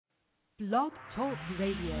Blog Talk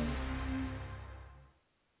Radio.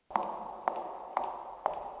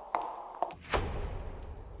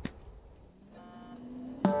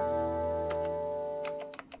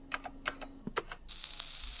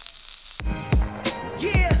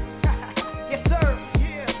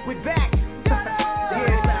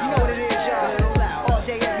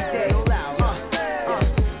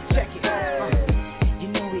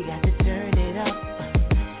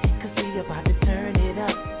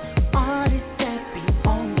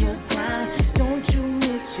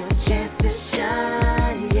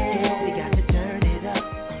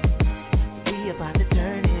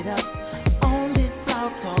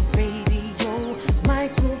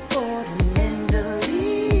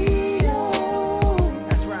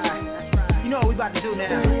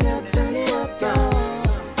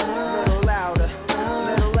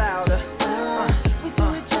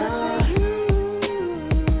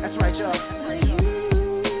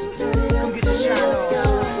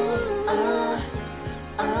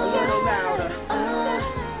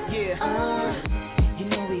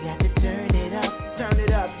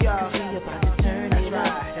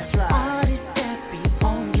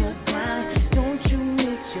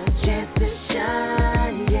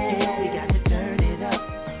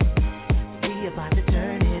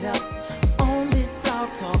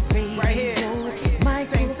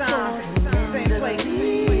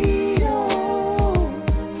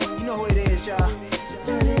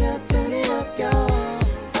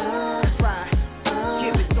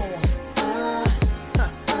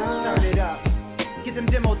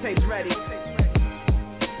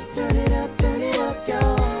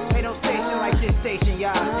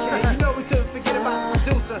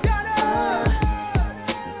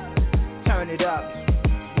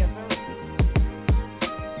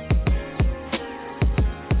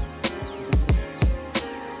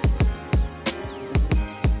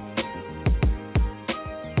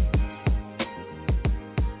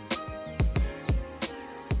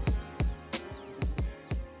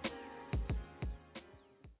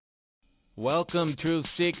 Welcome, Truth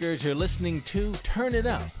Seekers. You're listening to Turn It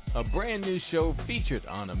Up, a brand new show featured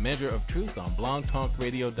on A Measure of Truth on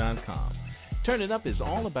blogtalkradio.com. Turn It Up is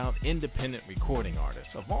all about independent recording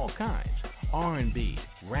artists of all kinds, R&B,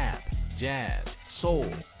 rap, jazz, soul,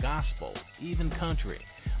 gospel, even country.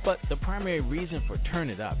 But the primary reason for Turn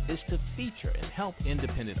It Up is to feature and help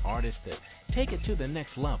independent artists to take it to the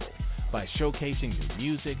next level by showcasing new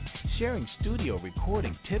music, sharing studio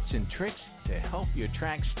recording tips and tricks to help your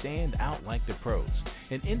tracks stand out like the pros,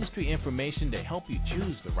 and industry information to help you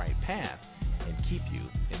choose the right path and keep you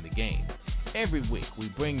in the game. Every week we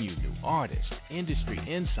bring you new artists, industry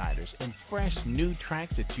insiders, and fresh new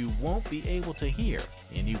tracks that you won't be able to hear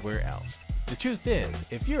anywhere else. The truth is,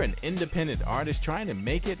 if you're an independent artist trying to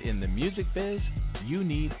make it in the music biz, you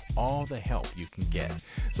need all the help you can get.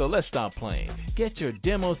 So let's stop playing. Get your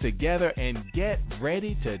demos together and get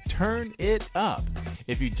ready to turn it up.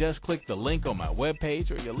 If you just click the link on my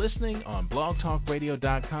webpage, or you're listening on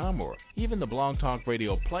blogtalkradio.com, or even the Blog Talk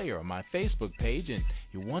Radio player on my Facebook page, and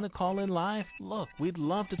you want to call in live, look, we'd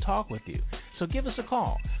love to talk with you. So give us a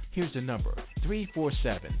call. Here's the number,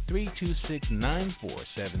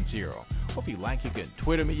 347-326-9470. Or if you like, you can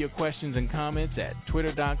Twitter me your questions and comments at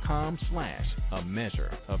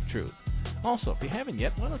twitter.com/ameasureoftruth. Also, if you haven't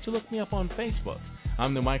yet, why don't you look me up on Facebook?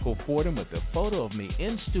 I'm the Michael Fordham with a photo of me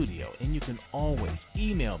in studio, and you can always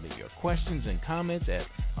email me your questions and comments at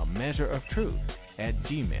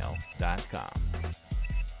ameasureoftruth@gmail.com.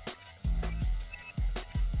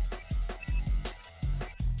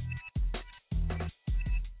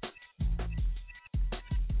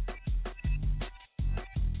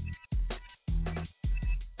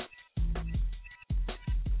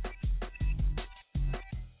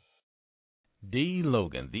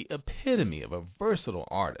 D.LOGAN, the epitome of a versatile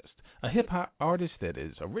artist, a hip-hop artist that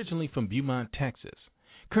is originally from Beaumont, Texas.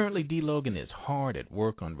 Currently, D.LOGAN is hard at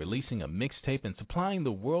work on releasing a mixtape and supplying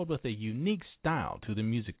the world with a unique style to the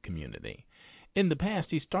music community. In the past,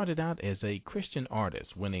 he started out as a Christian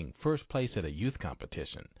artist, winning first place at a youth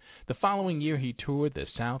competition. The following year, he toured the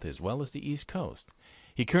South as well as the East Coast.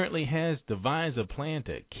 He currently has devised a plan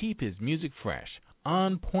to keep his music fresh,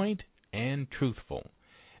 on point, and truthful.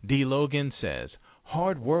 D.LOGAN says,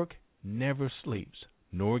 hard work never sleeps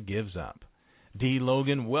nor gives up.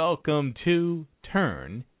 D.LOGAN, welcome to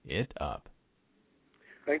Turn It Up.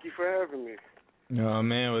 Thank you for having me. Oh,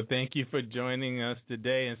 man, well, thank you for joining us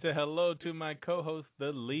today. And say hello to my co-host,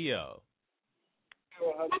 the Leo.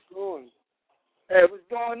 Hello, how's it going? Hey, what's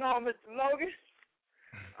going on, Mr. Logan?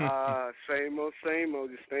 Same old,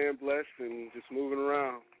 just staying blessed and just moving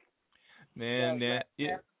around. Man,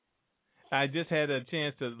 I just had a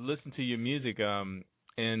chance to listen to your music,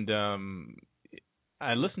 and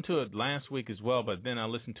I listened to it last week as well, but then I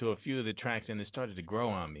listened to a few of the tracks, and it started to grow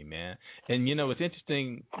on me, man. And, it's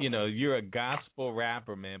interesting, you're a gospel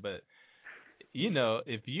rapper, man, but,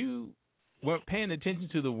 if you weren't paying attention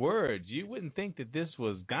to the words, you wouldn't think that this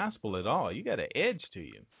was gospel at all. You got an edge to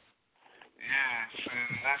you. Yeah,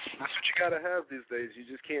 and that's what you got to have these days. You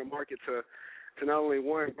just can't market to not only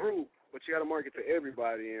one group, but you got to market to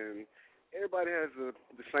everybody, and everybody has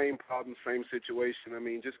the same problem, same situation. I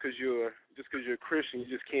mean, just because you're a Christian, you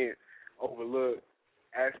just can't overlook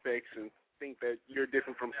aspects and think that you're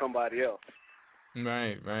different from somebody else.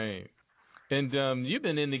 Right, right. And you've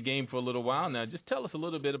been in the game for a little while now. Just tell us a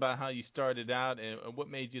little bit about how you started out and what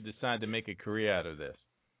made you decide to make a career out of this.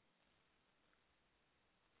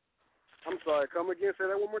 I'm sorry, come again, say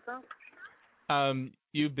that one more time?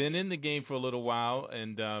 You've been in the game for a little while,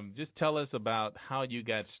 and just tell us about how you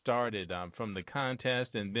got started from the contest,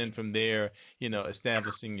 and then from there,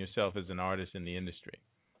 establishing yourself as an artist in the industry.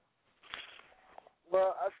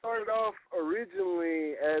 Well, I started off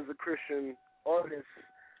originally as a Christian artist,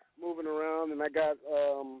 moving around, and I got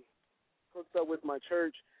hooked up with my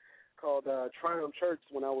church called Triumph Church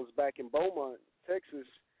when I was back in Beaumont, Texas,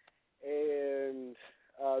 and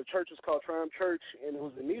the church was called Triumph Church, and it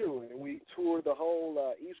was in Nederland, and we toured the whole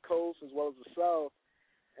East Coast as well as the South,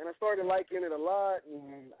 and I started liking it a lot,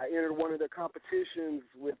 and I entered one of the competitions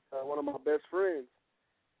with one of my best friends.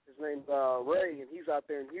 His name's Ray, and he's out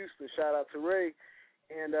there in Houston. Shout out to Ray.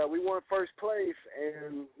 And we won first place,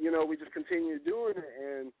 and, we just continued doing it,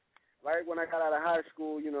 and right when I got out of high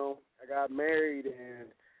school, I got married and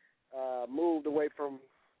moved away from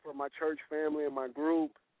my church family and my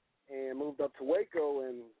group, and moved up to Waco,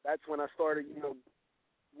 and that's when I started,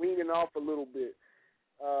 weaning off a little bit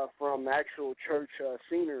from the actual church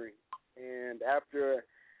scenery. And after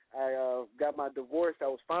I got my divorce that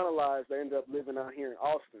was finalized, I ended up living out here in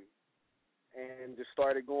Austin and just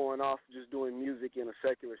started going off just doing music in a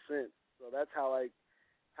secular sense. So that's how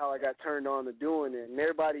I got turned on to doing it. And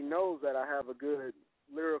everybody knows that I have a good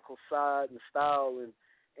lyrical side and style, and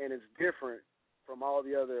it's different from all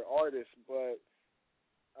the other artists, but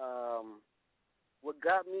what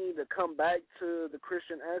got me to come back to the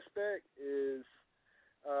Christian aspect is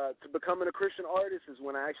to becoming a Christian artist is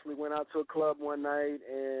when I actually went out to a club one night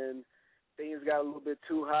and things got a little bit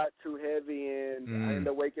too hot, too heavy, and I ended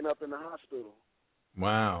up waking up in the hospital.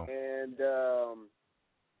 Wow. And,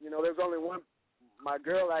 there's only one. My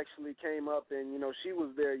girl actually came up and, she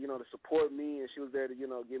was there, to support me, and she was there to,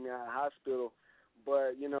 get me out of the hospital.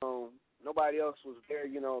 But, nobody else was there,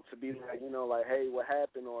 to be like, hey, what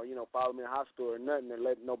happened, or, follow me to the hospital or nothing, and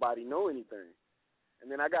let nobody know anything. And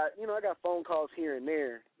then I got phone calls here and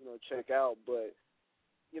there, check out. But,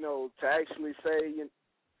 to actually say,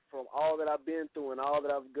 from all that I've been through and all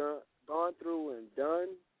that I've gone through and done,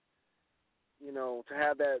 to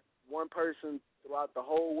have that one person throughout the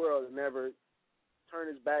whole world and never turn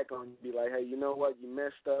his back on you, be like, hey, you know what, you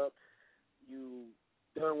messed up, you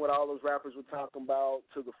done what all those rappers were talking about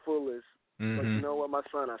to the fullest, but you know what, my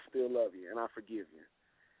son, I still love you, and I forgive you.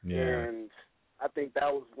 Yeah. And I think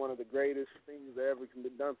that was one of the greatest things that ever can be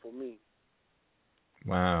done for me.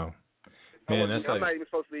 Wow. Man, I'm not even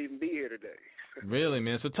supposed to even be here today. Really,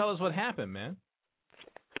 man? So tell us what happened, man.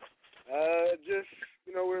 Just,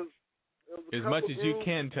 it was as much as you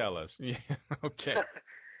can tell us. Yeah, okay.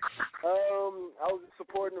 I was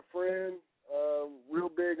supporting a friend, real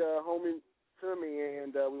big homie to me,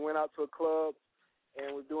 and we went out to a club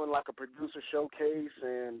and was doing like a producer showcase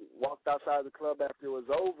and walked outside the club after it was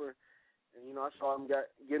over. And, I saw him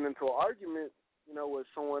getting into an argument, with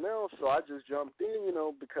someone else. So I just jumped in,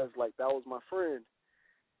 because, like, that was my friend.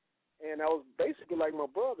 And that was basically like my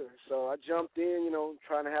brother. So I jumped in,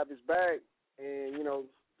 trying to have his back and,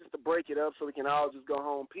 just to break it up so we can all just go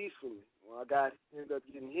home peacefully. Well, ended up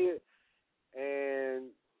getting hit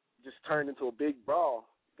and just turned into a big brawl.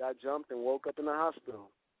 Got jumped and woke up in the hospital.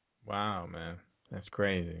 Wow, man. That's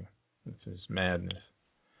crazy. This is madness.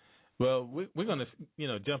 Well, we're going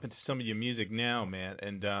to, jump into some of your music now, man.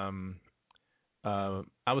 And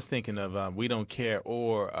I was thinking of We Don't Care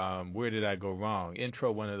or Where Did I Go Wrong?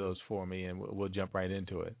 Intro one of those for me, and we'll jump right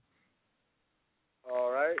into it. All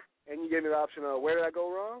right. And you gave me the option of Where Did I Go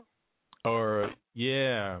Wrong? Or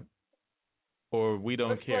We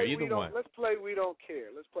Don't Care. Either one. Let's play We Don't Care.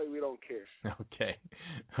 Okay.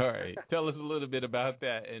 All right. Tell us a little bit about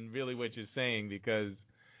that and really what you're saying, because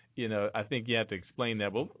I think you have to explain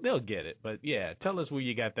that. Well, they'll get it. But, yeah, tell us where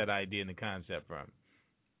you got that idea and the concept from.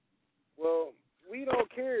 Well, We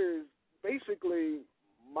Don't Care is basically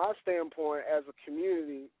my standpoint as a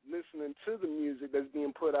community listening to the music that's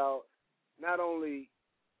being put out not only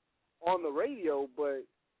on the radio, but,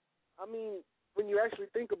 I mean, when you actually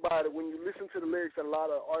think about it, when you listen to the lyrics that a lot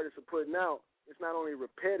of artists are putting out, it's not only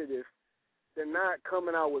repetitive, they're not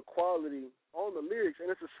coming out with quality on the lyrics. And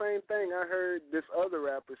it's the same thing I heard this other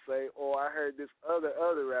rapper say, or I heard this other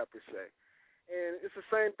rapper say. And it's the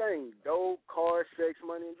same thing, dope, cars, sex,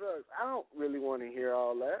 money, and drugs. I don't really want to hear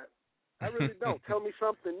all that. I really don't. Tell me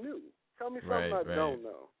something new. Tell me something I don't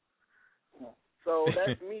know. So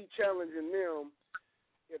that's me challenging them,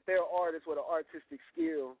 if they're artists with an artistic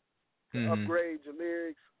skill, to upgrade your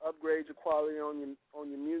lyrics, upgrade your quality on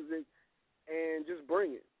your music, and just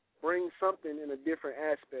bring it. Bring something in a different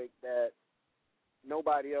aspect that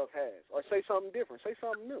nobody else has. Or say something different. Say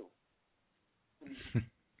something new.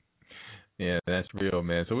 Yeah, that's real,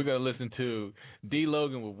 man. So we're going to listen to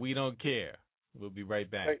D.LOGAN with We Don't Care. We'll be right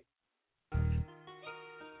back. Hey.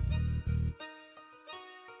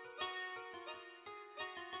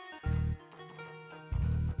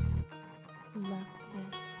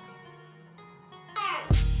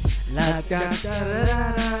 La da da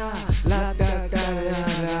da da, la da da da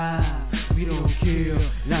da. We don't care.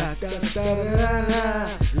 La da da da da,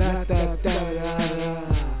 la da da da.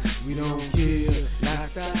 We don't care. La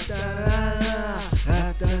da da da,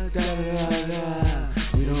 la da da da.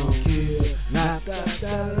 We don't care. La da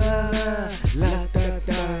da da, la da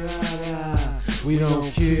da da. We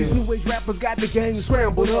don't care. These new age rappers got the game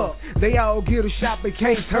scrambled up. They all get a shot but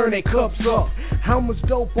can't turn their cups up. How much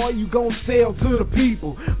dope are you gonna sell to the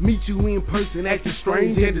people? Meet you in person, acting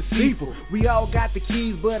strange and deceitful. We all got the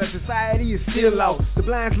keys, but our society is still lost. The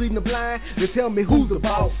blind's leading the blind, they tell me who's the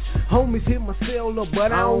boss. Homies hit my cell up,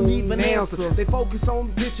 but I don't even answer. They focus on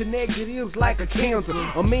the picture negatives like a cancer.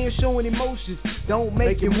 A man showing emotions don't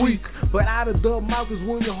make him weak, but out of the mouth is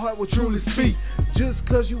when your heart will truly speak. Just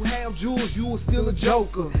cause you have jewels, you are still a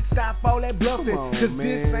joker. Stop all that bluffing, cause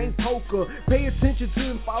this ain't poker. Pay attention to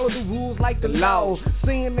and follow the rules like the law.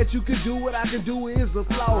 Saying that you can do what I can do is a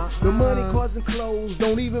flaw. The money, cars, and clothes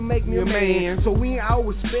don't even make me a man. So in our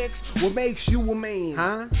respects, what makes you a man?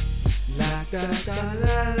 Huh? La da da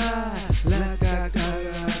da da, la da da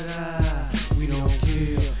da da. We don't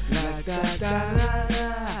care. La da da da da,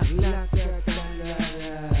 la da da da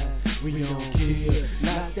da. We don't care.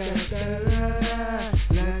 La da da da da,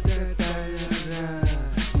 la da da da.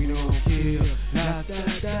 We don't care. La da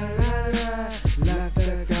da da da, la da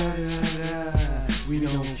da da. We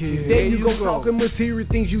don't care. There you go talking material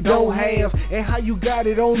things you don't have, and how you got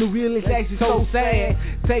it on the real is actually so sad.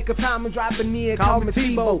 Take a time and drop it in, call me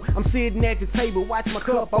Tebow. I'm sitting at the table, watch my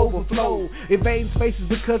cup overflow. Invading spaces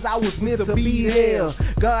because I was meant to be here.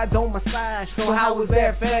 God's on my side, so how was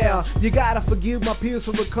that fair? You gotta forgive my peers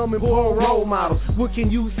for becoming poor role models. What can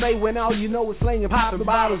you say when all you know is slinging popping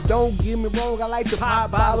bottles? Don't get me wrong, I like to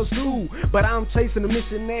pop bottles too, but I'm chasing a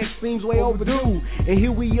mission that seems way overdue. And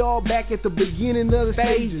here we are back at the beginning of the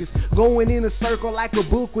stages, going in a circle like a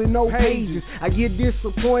book with no pages. I get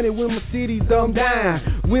disappointed when my city's dumbed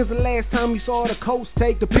down. When's the last time you saw the coach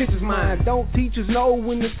take the pitcher's mind? Don't teachers know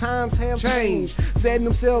when the times have changed? Setting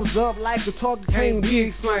themselves up like the talk can't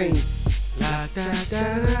be explained. La da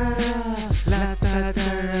da da, la da da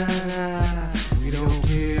da. We don't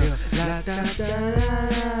care. La da da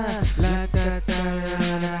da, la da da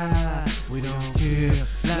da. We don't care.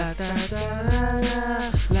 La da da da,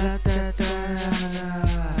 la da da da.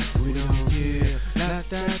 We don't care. La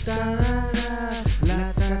da da da,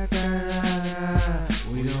 la da da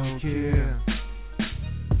da. We don't care.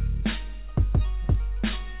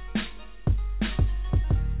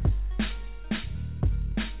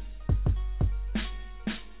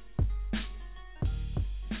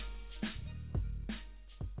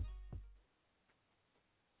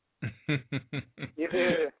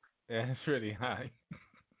 Yeah. That's really high.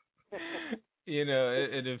 You know,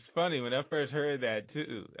 it is funny when I first heard that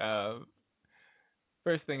too.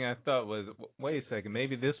 First thing I thought was, wait a second,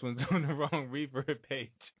 maybe this one's on the wrong reverb page.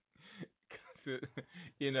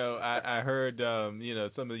 You know, I heard you know,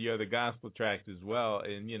 some of the other gospel tracks as well,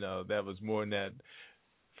 and you know, that was more in that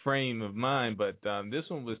frame of mind, but this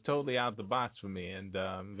one was totally out the box for me, and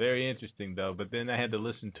very interesting though. But then I had to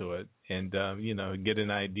listen to it and you know, get an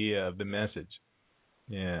idea of the message.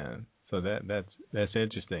 Yeah, so that's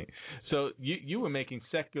interesting. So you were making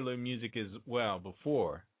secular music as well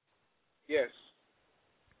before. Yes.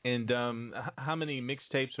 And how many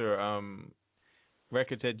mixtapes or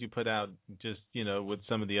records had you put out? Just, you know, with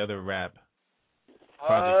some of the other rap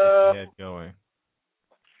projects that you had going.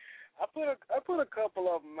 I put a couple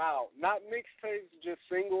of them out, not mixtapes, just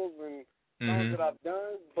singles and songs that I've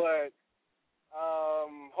done, but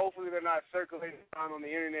hopefully they're not circulating around on the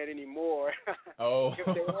internet anymore. Oh.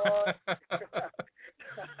 If they are,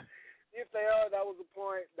 if they are, that was a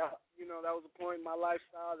point. That was a point in my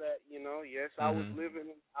lifestyle that yes, I was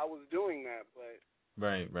living, I was doing that, but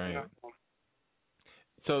right.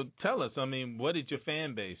 So tell us, I mean, what did your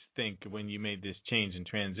fan base think when you made this change and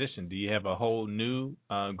transition? Do you have a whole new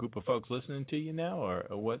group of folks listening to you now, or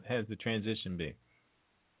what has the transition been?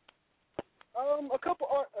 A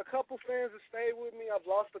couple fans have stayed with me. I've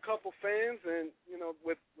lost a couple fans, and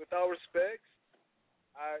with all respect,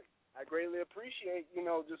 I greatly appreciate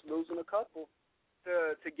just losing a couple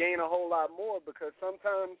to gain a whole lot more, because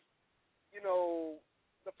sometimes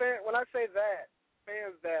when I say that,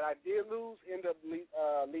 fans that I did lose end up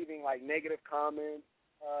leaving like negative comments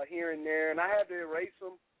here and there, and I had to erase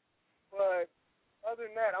them. But other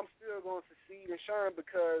than that, I'm still going to succeed and shine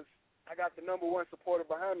because I got the number one supporter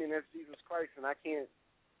behind me, and that's Jesus Christ, and I can't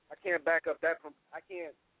back up that. I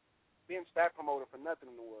can't bench that promoter for nothing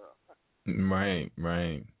in the world. Right.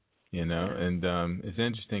 And it's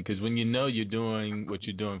interesting because when you're doing what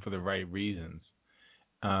you're doing for the right reasons,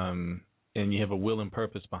 and you have a will and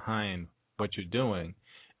purpose behind what you're doing,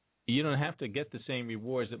 you don't have to get the same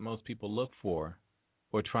rewards that most people look for,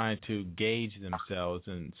 or try to gauge themselves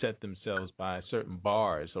and set themselves by certain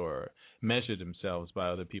bars or measure themselves by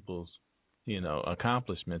other people's,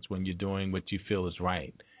 accomplishments when you're doing what you feel is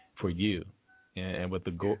right for you and what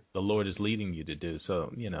the Lord is leading you to do.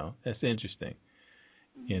 So, that's interesting.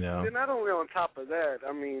 And not only on top of that,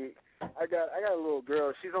 I mean, I got a little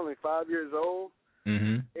girl. She's only 5 years old,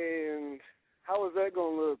 and how is that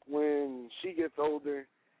going to look when she gets older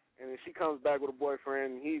and then she comes back with a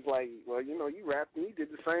boyfriend and he's like, well, you rapped and you did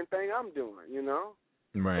the same thing I'm doing,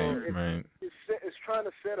 Right, so right. It's trying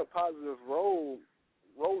to set a positive role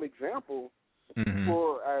example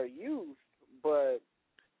for our youth, but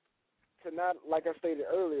to not, like I stated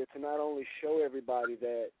earlier, to not only show everybody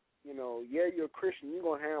that, you're a Christian, you're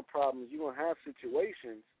going to have problems, you're going to have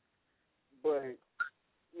situations, but,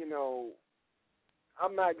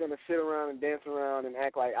 I'm not going to sit around and dance around and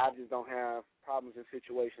act like I just don't have problems and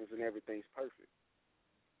situations and everything's perfect.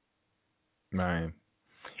 Right.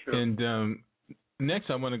 Sure. And next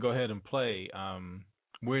I want to go ahead and play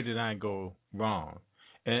Where Did I Go Wrong?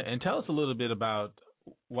 And tell us a little bit about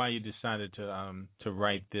why you decided to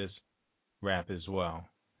write this rap as well.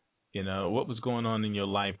 What was going on in your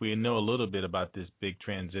life? We know a little bit about this big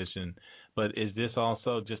transition, but is this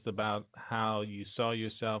also just about how you saw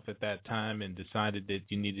yourself at that time and decided that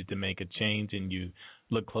you needed to make a change, and you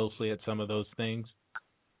look closely at some of those things?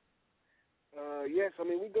 Yes, I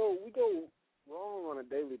mean we go wrong on a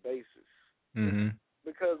daily basis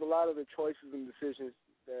because a lot of the choices and decisions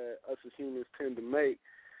that us as humans tend to make,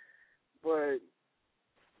 but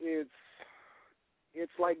it's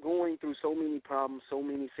like going through so many problems, so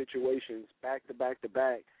many situations, back to back to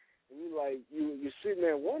back, and you're sitting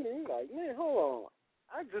there wondering, you're like, man, hold on,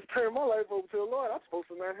 I just turned my life over to the Lord. I'm supposed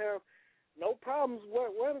to not have no problems.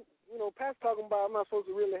 What Pat's talking about, I'm not supposed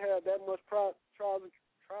to really have that much trials,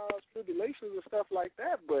 tribulations, and stuff like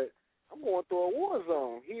that, but I'm going through a war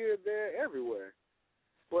zone here, there, everywhere.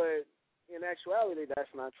 But in actuality,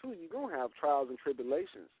 that's not true. You're going to have trials and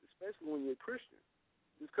tribulations, especially when you're a Christian.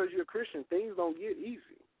 Just because you're a Christian, things don't get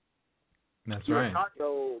easy. That's right.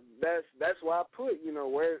 So that's why I put,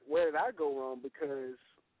 where did I go wrong? Because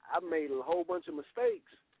I made a whole bunch of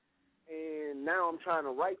mistakes, and now I'm trying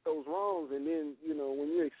to right those wrongs. And then, when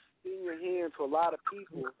you extend your hand to a lot of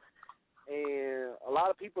people, and a lot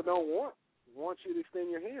of people don't want you to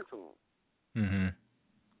extend your hand to them.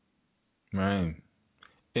 Right.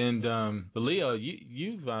 And Leo,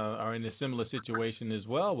 you are in a similar situation as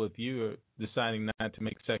well, with you deciding not to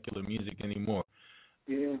make secular music anymore.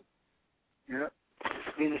 Yeah. Yep.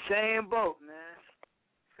 In the same boat, man.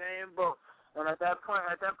 Same boat. And at that point,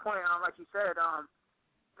 like you said, I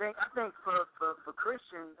think for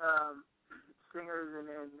Christian singers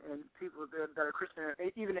and people that are Christian,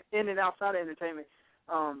 even in and outside of entertainment,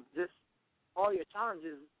 just all your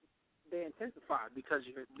challenges, they intensify because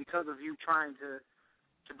of you trying to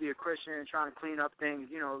be a Christian and trying to clean up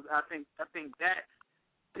things. I think that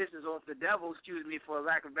pisses off the devil, excuse me for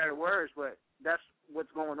lack of better words, but that's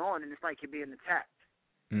what's going on, and it's like you're being attacked.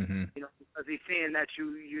 Because he's seeing that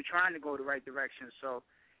you're trying to go the right direction. So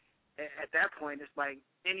at that point, it's like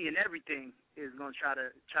any and everything is going to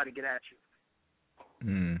try to get at you.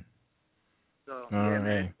 So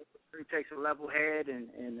man, it takes a level head,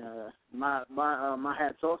 and my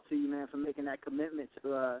hats off to you, man, for making that commitment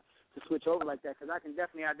to switch over like that, because I can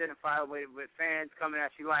definitely identify with fans coming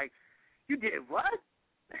at you like, you did what?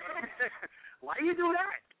 Why you do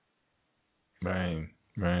that? Right.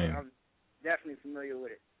 I'm definitely familiar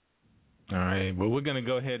with it. All right. Well, we're going to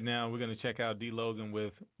go ahead now. We're going to check out D.LOGAN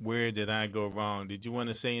with Where Did I Go Wrong? Did you want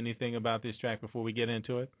to say anything about this track before we get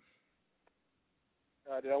into it?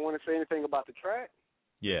 Did I want to say anything about the track?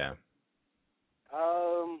 Yeah.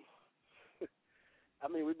 I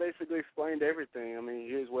mean, we basically explained everything. I mean,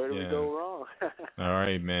 here's where do we go wrong. All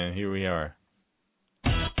right, man. Here we are.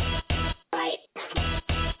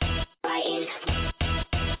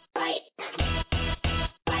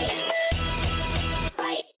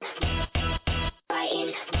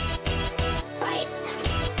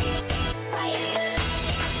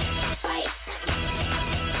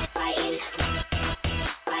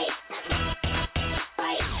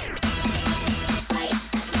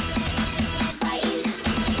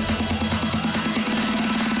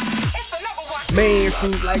 Man,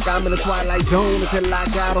 seems like I'm in a twilight zone until I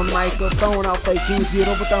got on the microphone. I'll fake things, get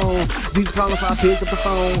overthrown. These problems, I pick up the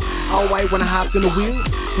phone. All white when I hopped in the wheel.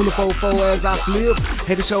 From the 4-4 as I flip.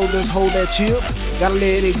 Head and shoulders, hold that chip. Gotta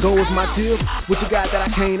let it go is my tip. What you got that I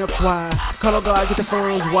can't acquire? Call on God, get the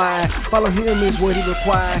funds wide. Follow him is what he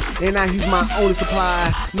require. And I use my only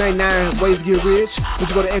supply. 99 ways to get rich. Would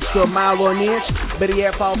you go the extra mile or an inch? Better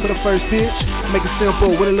yet, fall for the first pitch. Make it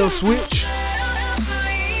simple with a little switch.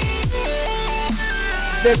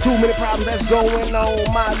 There's too many problems that's going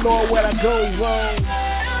on. My Lord, where'd I go wrong?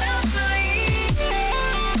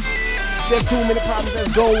 There's too many problems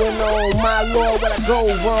that's going on. My Lord, where'd I go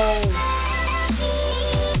wrong?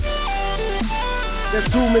 There's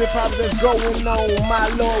too many problems that's going on.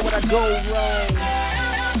 My Lord, where'd I go wrong?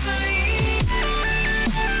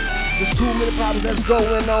 There's too many problems that's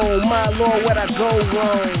going on. My Lord, where'd I go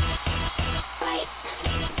wrong?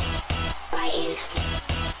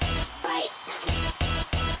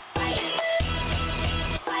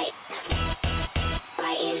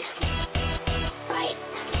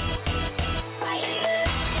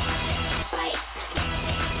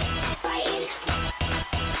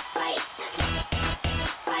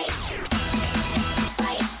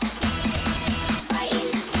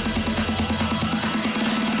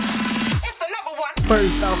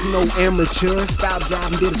 First off, no amateur. Stop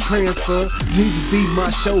driving, did a transfer. Need to be my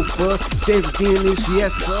chauffeur. Says again, it's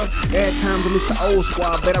yes, sir. Every time I miss the old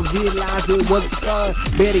squad, but I realized it wasn't fun.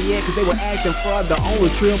 Better yet, cause they were acting fraud. The only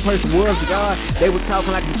real person was God. They were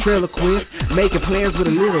talking like the trailer queen, making plans with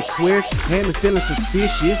a little quirk. And me feeling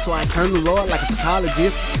suspicious, so I turned to the Lord like a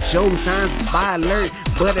psychologist. Showed me signs of by alert,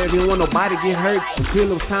 but I didn't want nobody to get hurt until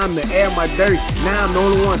it was time to air my dirt. Now I'm the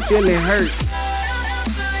only one feeling hurt.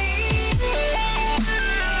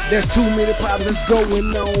 There's too many problems that's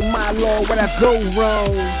going on. My Lord, where'd I go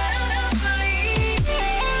wrong?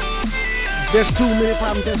 There's too many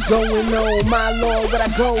problems that's going on. My Lord, where'd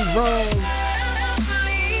I go wrong?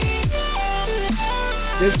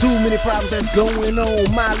 There's too many problems that's going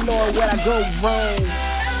on. My Lord, where'd I go wrong?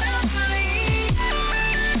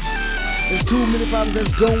 There's too many problems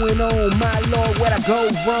that's going on. My Lord, where'd I go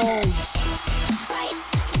wrong?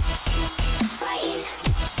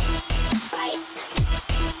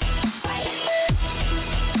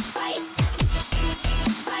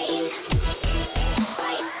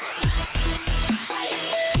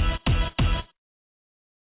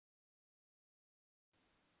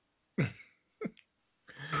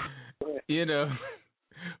 You know,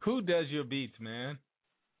 who does your beats, man?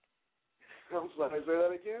 I'm sorry, say that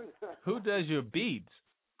again? Who does your beats?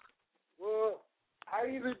 Well, I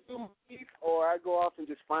either do beats or I go off and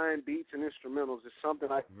just find beats and instrumentals. It's something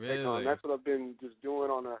I can take on. That's what I've been just doing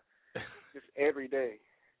on just every day.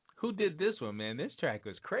 Who did this one, man? This track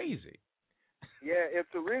was crazy. Yeah,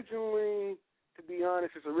 it's originally, to be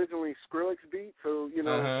honest, it's originally Skrillex beat. So, you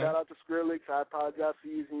know, shout out to Skrillex. I apologize for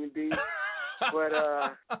using your beat. But,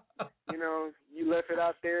 you know, you left it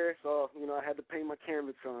out there, so, you know, I had to paint my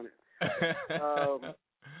canvas on it.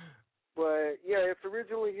 But, yeah, it's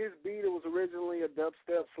originally his beat. It was originally a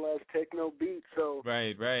dubstep/techno beat. So,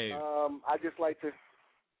 right. I just like to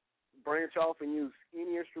branch off and use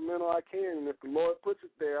any instrumental I can. And if the Lord puts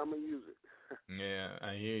it there, I'm going to use it. Yeah,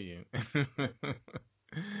 I hear you.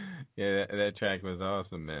 Yeah, that track was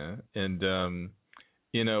awesome, man. And,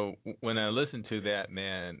 you know, when I listened to that,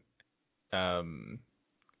 man,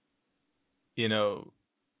 you know,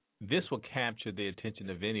 this will capture the attention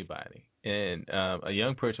of anybody, and a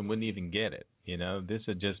young person wouldn't even get it. You know, this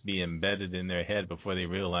would just be embedded in their head before they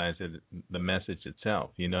realize it, the message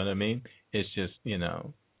itself. You know what I mean? It's just, you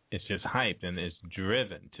know, it's just hyped and it's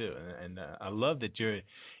driven too. And I love that you're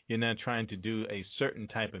not trying to do a certain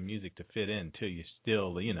type of music to fit in too. You're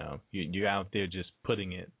still, you know, you're out there just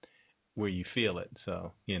putting it where you feel it.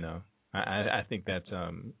 So, you know, I think that's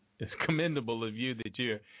it's commendable of you that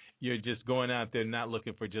you're just going out there not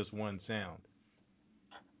looking for just one sound.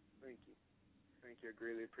 Thank you.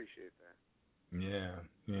 greatly appreciate that. Yeah.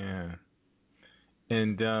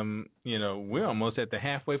 And, we're almost at the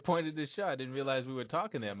halfway point of this show. I didn't realize we were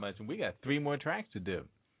talking that much, and we got 3 more tracks to do.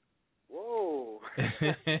 Whoa.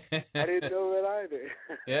 I didn't know that either.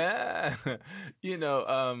 Yeah.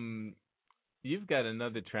 You've got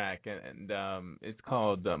another track, and it's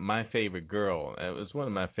called My Favorite Girl. It was one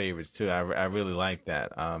of my favorites, too. I really like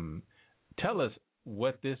that. Tell us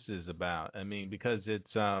what this is about. I mean, because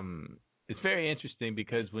it's very interesting,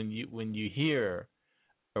 because when you hear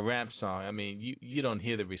a rap song, I mean, you don't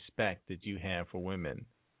hear the respect that you have for women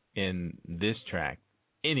in this track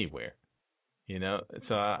anywhere,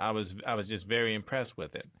 So I was just very impressed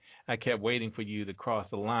with it. I kept waiting for you to cross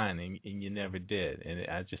the line, and you never did, and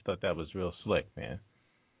I just thought that was real slick, man.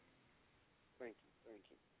 Thank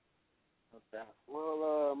you. Okay.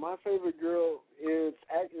 Well, My Favorite Girl, it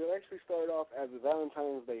actually started off as a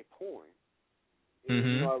Valentine's Day poem.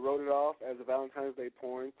 Mm-hmm. I wrote it off as a Valentine's Day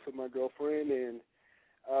poem to my girlfriend, and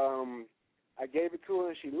I gave it to her,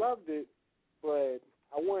 and she loved it, but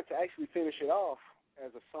I wanted to actually finish it off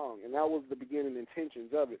as a song, and that was the beginning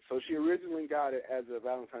intentions of it. So she originally got it as a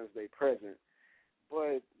Valentine's Day present,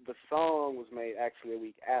 but the song was made actually a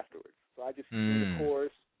week afterwards. So I just put the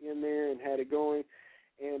chorus in there and had it going,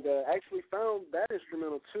 and actually found that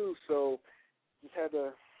instrumental too, so just had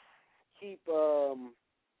to keep it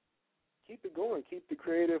going, keep the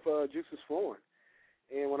creative juices flowing.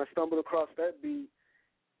 And when I stumbled across that beat,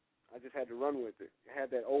 I just had to run with it. It had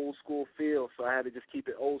that old school feel, so I had to just keep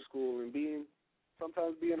it old school. And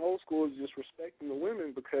sometimes being old school is just respecting the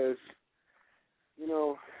women, because, I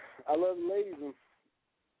love the ladies, and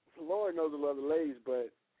the Lord knows I love the ladies,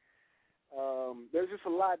 but there's just a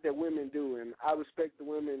lot that women do, and I respect the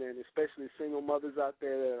women, and especially single mothers out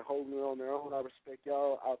there that are holding it on their own. I respect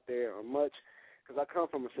y'all out there much, because I come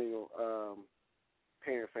from a single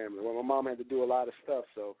parent family where my mom had to do a lot of stuff,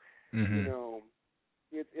 so,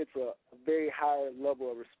 it's a very high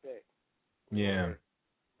level of respect for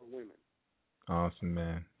women. Awesome,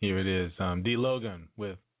 man. Here it is, D.LOGAN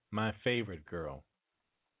with My Favorite Girl.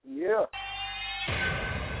 Yeah.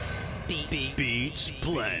 Beats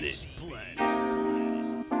Planet.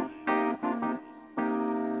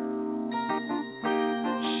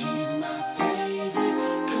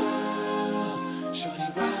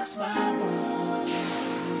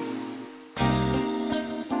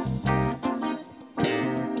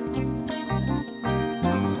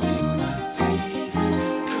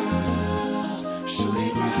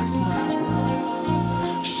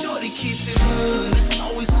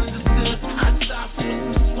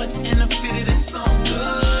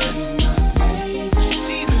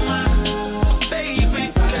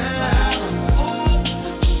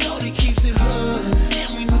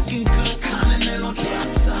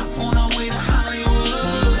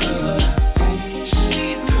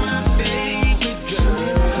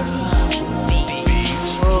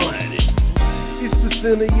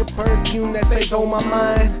 On my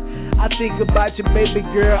mind, I think about your baby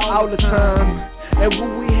girl all the time. And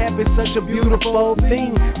when we having such a beautiful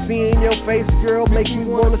thing, seeing your face, girl, make me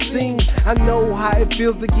wanna sing. I know how it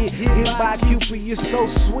feels to get hit by Cupid. You're so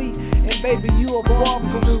sweet, and baby, you are far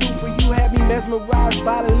from stupid. You have me mesmerized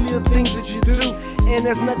by the little things that you do, and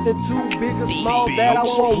there's nothing too big or small that I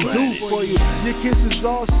won't do for you. Your kisses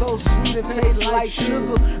are so sweet and taste like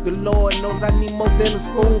sugar. The Lord knows I need more than a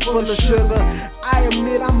spoonful of sugar. I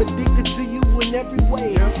admit I'm addicted to you in every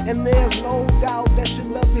way, and there's no doubt that your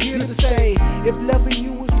love is here to stay. If loving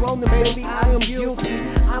you is wrong, then baby, I am guilty.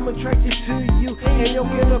 I'm attracted to you and your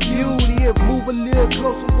inner beauty. Move a little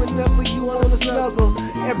closer whenever you wanna snuggle.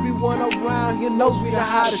 Everyone around here knows we the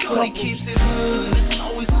hottest couple. Keeps it hood,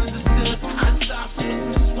 always understood. I stop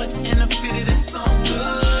from sweat and I fitted it so good.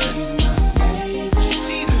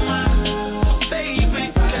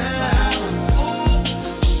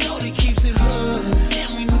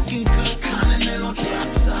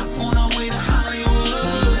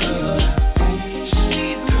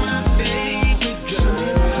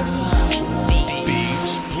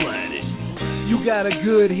 Got a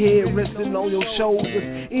good head resting on your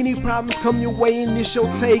shoulders. Any problems come your way and this your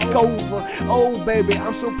takeover. Oh baby,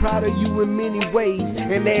 I'm so proud of you in many ways,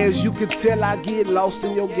 and as you can tell, I get lost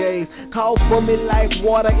in your gaze. Call for me like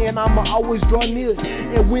water and I'ma always draw near.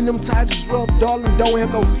 And when them times is rough, darling, don't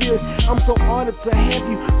have no fears. I'm so honored to have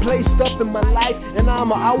you placed up in my life, and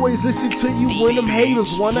I'ma always listen to you when them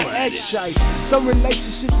haters wanna act shy. Some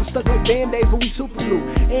relationships are stuck like band-aids, but we super glue,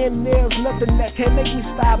 and there's nothing that can make me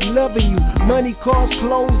stop loving you. Money, cars,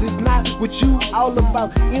 clothes is not What you all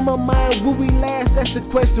about? In my mind, will we last? That's the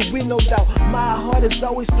question with no doubt. My heart has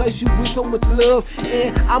always placed you with so much love,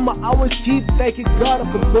 and I'ma always keep thanking God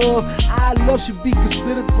up above. Our love should be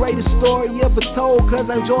considered the greatest story ever told, cause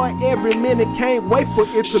I enjoy every minute, can't wait for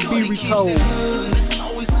it to be retold.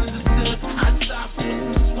 Always understood, I stopped it,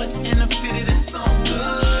 but and I fitted it so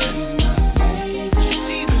good.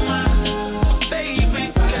 She's my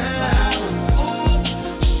favorite girl.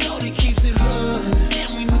 Shorty keeps it hood,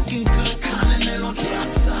 and we looking good. Continental drop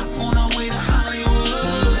top on our way to Hollywood.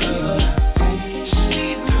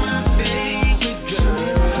 She's my favorite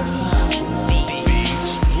girl.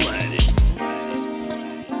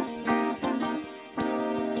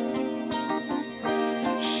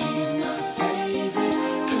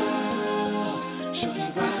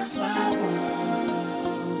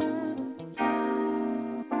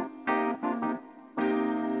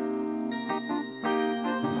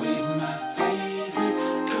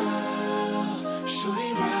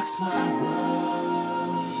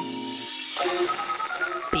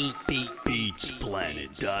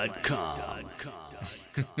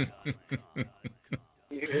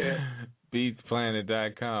 Beach Planet.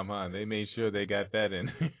 Beatsplanet.com, huh? They made sure they got that in.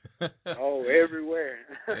 Oh, everywhere.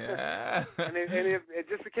 Yeah. and if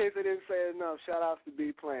just in case they didn't say it enough, shout out to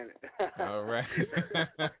B Planet. All right.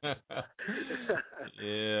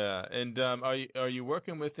 Yeah. And are you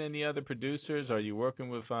working with any other producers? Are you working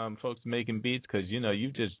with folks making beats? Because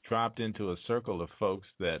you've just dropped into a circle of folks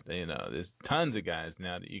that there's tons of guys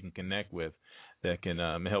now that you can connect with that can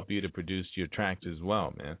help you to produce your tracks as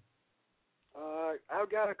well, man. I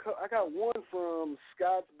got one from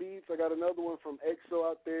Scott's Beats. I got another one from EXO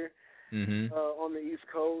out there on the East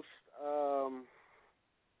Coast.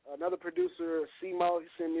 Another producer, C-Mo, he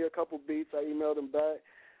sent me a couple beats. I emailed him back.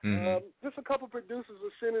 Just a couple producers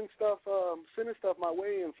were sending stuff my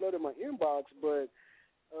way and flooding my inbox. But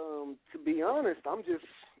to be honest, I'm just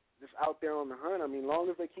out there on the hunt. I mean, long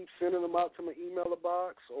as they keep sending them out to my email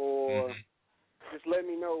box or just let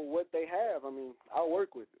me know what they have, I mean, I'll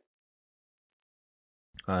work with it.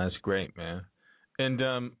 That's great, man.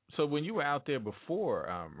 And so when you were out there before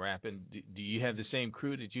rapping, do you have the same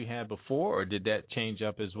crew that you had before, or did that change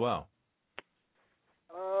up as well?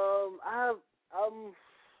 I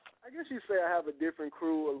guess you say I have a different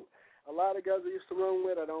crew. A lot of guys I used to run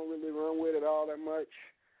with, I don't really run with it all that much.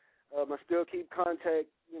 I still keep contact,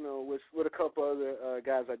 with a couple other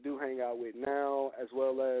guys I do hang out with now, as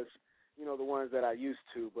well as, the ones that I used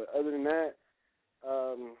to. But other than that,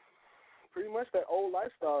 pretty much that old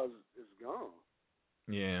lifestyle is gone.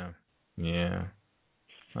 Yeah.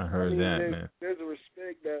 I heard that, man. There's a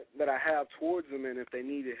respect that I have towards them, and if they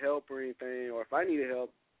needed help or anything, or if I needed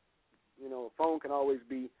help, a phone can always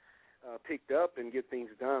be picked up and get things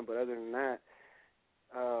done. But other than that,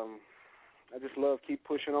 I just love keep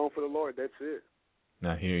pushing on for the Lord. That's it.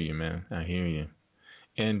 I hear you, man. I hear you.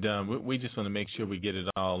 And we just want to make sure we get it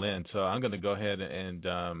all in. So I'm going to go ahead and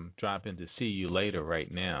drop in to See You Later right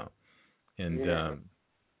now. And,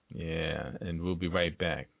 and we'll be right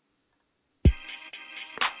back.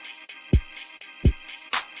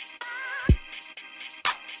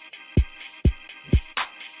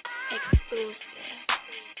 Exclusive.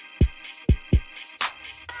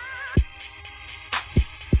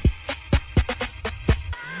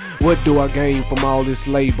 What do I gain from all this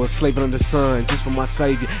labor, slaving under the sun, just for my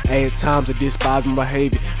savior? At times I despise my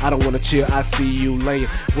behavior. I don't want to chill, I see you later.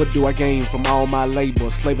 What do I gain from all my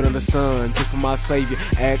labor, slaving under the sun, just for my savior?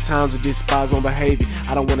 At times I despise my behavior.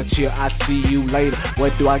 I don't want to chill, I see you later.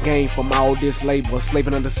 What do I gain from all this labor,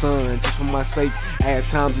 slaving under the sun, just for my savior? At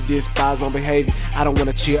times I despise my behavior. I don't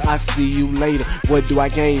want to chill, I see you later. What do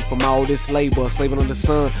I gain from all this labor, slaving under the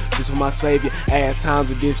sun, just for my savior? At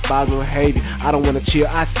times I despise my behavior. I don't want to chill,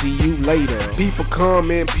 I see you later. People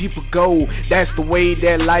come and people go. That's the way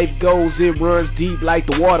that life goes. It runs deep like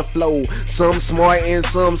the water flow. Some smart and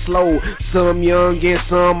some slow. Some young and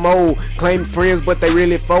some old. Claim friends but they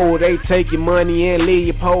really fold. They take your money and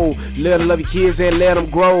leave your pole. Let them love your kids and let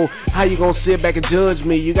them grow. How you gonna sit back and judge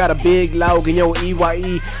me? You got a big log in your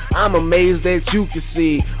EYE. I'm amazed that you can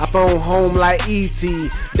see. I phone home like E.T.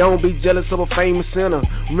 Don't be jealous of a famous sinner.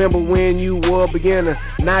 Remember when you were a beginner.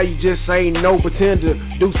 Now you just ain't no pretender.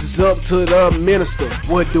 Deuces up to the minister.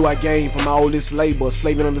 What do I gain from all this labor,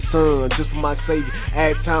 slaving on the sun, just for my savior?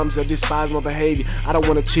 At times I despise my behavior. I don't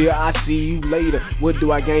want to chill, I see you later. What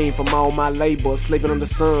do I gain from all my labor, slaving on the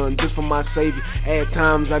sun, just for my savior? At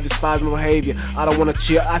times I despise my behavior. I don't want to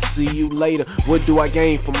chill, I see you later. What do I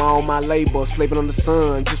gain from all my labor, slaving on the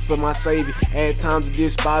sun, just for my savior? At times I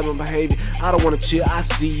despise my behavior. I don't want to chill, I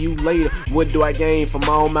see you later. What do I gain from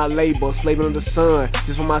all all my labor, slaving under the sun,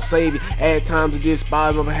 just for my savior. At times I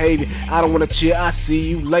despise my behavior. I don't wanna chill, I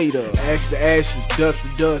see you later. Ash to ashes, dust to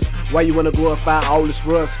dust. Why you wanna glorify all this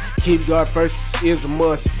rust? Keep God first is a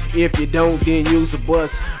must. If you don't, then use a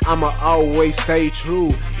bus. I'ma always stay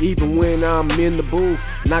true, even when I'm in the booth.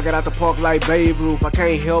 Knock it out the park like Babe Ruth. I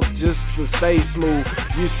can't help just to stay smooth.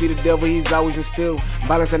 You see the devil, he's always instilled.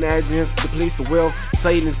 Violence and agents to police the wealth.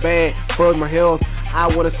 Satan is bad for my health. I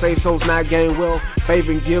wanna save souls, not gain wealth.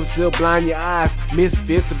 Favor and gifts will blind your eyes.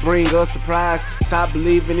 Misfits to bring us surprise. Stop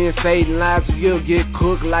believing in Satan lies, or you'll get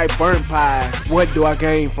cooked like burnt pie. What do I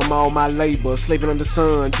gain from all my labor? Slaving under the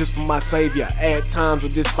sun, just for my savior. At times I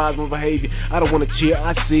despise my behavior. I don't wanna cheer,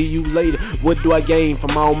 I see you later. What do I gain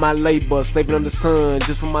from all my labor? Slaving under the sun,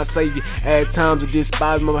 just for my savior. At times I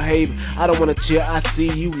despise my behavior. I don't wanna cheer, I see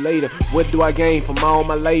you later. What do I gain from all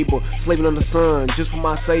my labor? Slaving under the sun, just for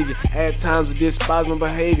my savior. At times I despise my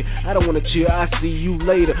behavior. I don't wanna cheer, I see you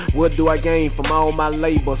later. What do I gain from all my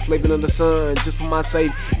labor? Slaving under the sun, just for my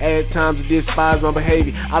savior. At times I despise my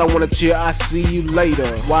behavior. I don't wanna cheer, I see you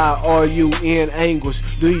later. Why are you in anguish?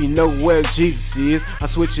 Do you know where Jesus is? I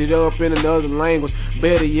switch it up in another language.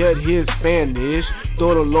 Better yet, his Spanish.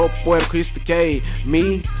 Todo lo puedo Cristo que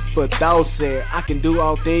me. But thou said, I can do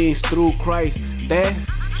all things through Christ. That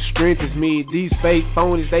strengthens me. These fake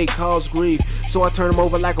phonies, they cause grief. So I turn them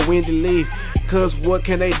over like a windy leaf. Cause what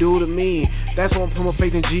can they do to me? That's why I'm putting my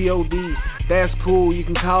faith in G.O.D. That's cool, you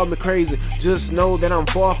can call me crazy. Just know that I'm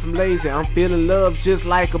far from lazy. I'm feeling love just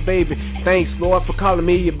like a baby. Thanks, Lord, for calling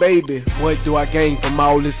me your baby. What do I gain from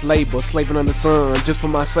all this labor? Slaving under the sun, just for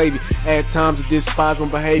my savior. At times I despise my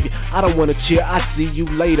behavior. I don't wanna cheer, I see you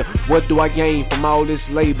later. What do I gain from all this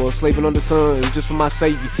labor? Slaving under the sun, just for my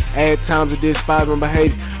savior. At times I despise my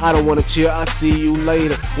behavior. I don't wanna cheer, I see you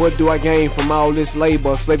later. What do I gain from all this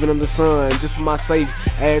labor? Slaving under the sun, just for my savior.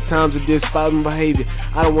 At times I despise my behavior.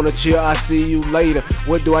 I don't wanna cheer, I see you later.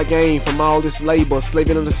 What do I gain from all this labor?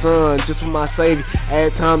 Slaving under the sun, just for my savior.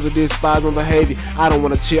 At times I despise my behavior. I don't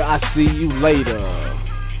wanna cheer, I see you later.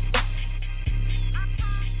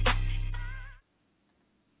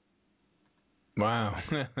 Wow.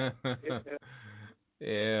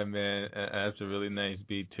 Yeah, man. That's a really nice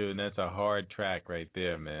beat, too. And that's a hard track right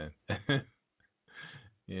there, man.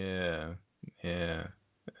 Yeah. Yeah.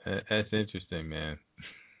 That's interesting, man.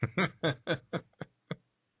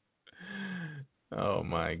 Oh,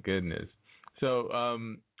 my goodness. So,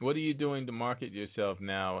 what are you doing to market yourself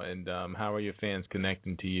now, and how are your fans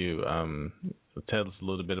connecting to you? So tell us a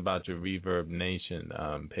little bit about your Reverb Nation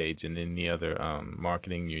page and any other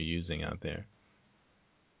marketing you're using out there.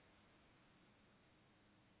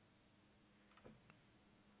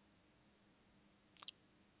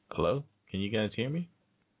 Hello? Can you guys hear me?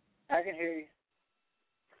 I can hear you.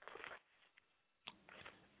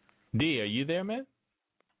 D, are you there, man?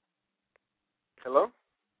 Hello?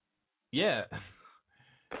 Yeah.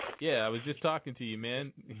 Yeah, I was just talking to you,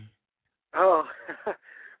 man. Oh.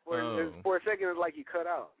 For a second, it was like you cut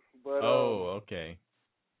out. But okay.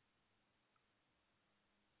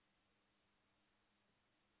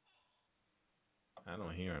 I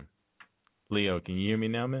don't hear him. Leo, can you hear me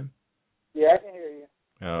now, man? Yeah, I can hear you.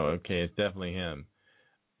 Oh, okay. It's definitely him.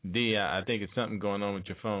 D, I think it's something going on with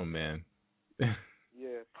your phone, man.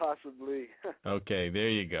 Yeah, possibly. Okay, there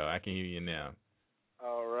you go. I can hear you now.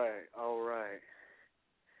 All right.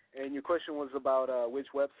 And your question was about which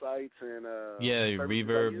websites and yeah, services I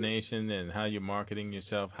Reverb use? Nation and how you're marketing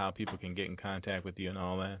yourself, how people can get in contact with you and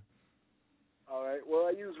all that. All right. Well,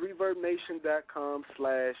 I use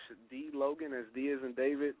reverbnation.com/D.LOGAN, as D as in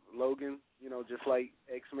David, Logan, just like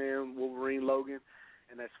X-Men, Wolverine, Logan,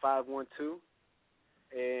 and that's 512.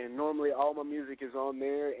 And normally all my music is on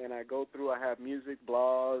there, and I go through, I have music,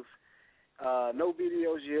 blogs, no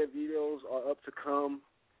videos yet. Videos are up to come.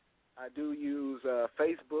 I do use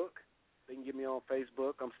Facebook. They can get me on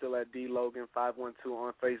Facebook. I'm still at D.LOGAN512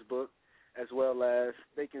 on Facebook, as well as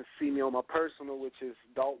they can see me on my personal, which is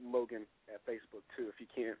Dalton Logan at Facebook, too, if you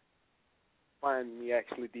can't find me,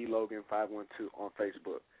 actually, D.LOGAN512 on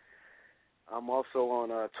Facebook. I'm also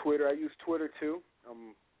on Twitter. I use Twitter, too.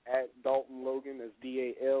 I'm at Dalton Logan. That's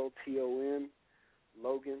DALTON,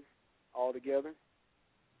 Logan, all together.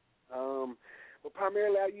 But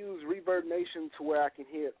primarily I use Reverb Nation to where I can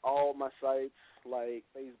hit all my sites like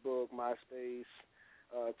Facebook, MySpace,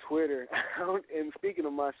 Twitter. And speaking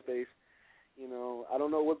of MySpace, I don't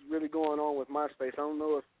know what's really going on with MySpace. I don't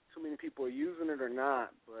know if too many people are using it or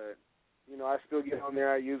not, but, I still get on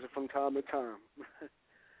there. I use it from time to time.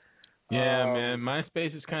 Yeah, man,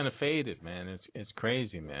 MySpace is kind of faded, man. It's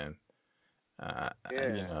crazy, man.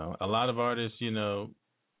 Yeah. A lot of artists,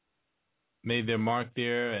 made their mark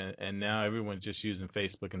there, and now everyone's just using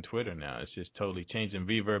Facebook and Twitter now. It's just totally changed. And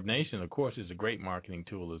Reverb Nation, of course, is a great marketing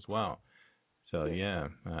tool as well. So, yeah,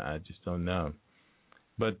 I just don't know.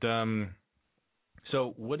 But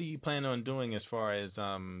so what do you plan on doing as far as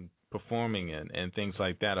performing and things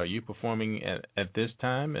like that? Are you performing at this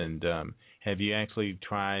time? And have you actually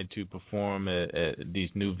tried to perform at these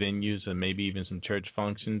new venues and maybe even some church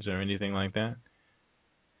functions or anything like that?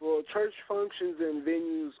 Well, church functions and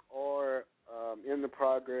venues are in the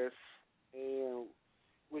progress, and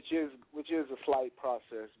which is a slight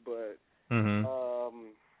process. But in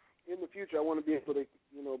the future, I want to be able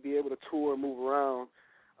to tour and move around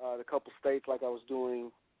the couple states like I was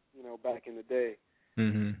doing, back in the day.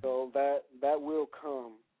 So that will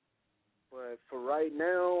come. But for right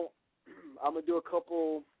now, I'm gonna do a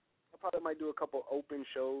couple. I probably might do a couple open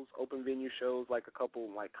venue shows, like a couple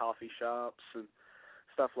like coffee shops and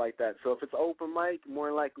stuff like that. So if it's open mic, more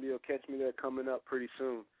than likely you'll catch me there coming up pretty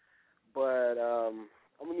soon. But I'm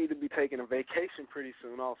gonna need to be taking a vacation pretty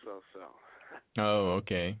soon also. So. Oh,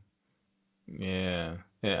 okay. Yeah.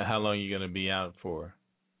 How long are you gonna be out for?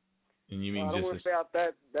 And you mean I don't want to stay out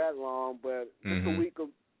that long, but just a week will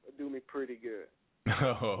do me pretty good.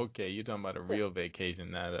 Oh, okay. You're talking about a real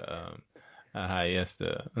vacation, not a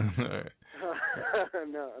hiesta.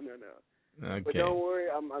 No. Okay. But don't worry,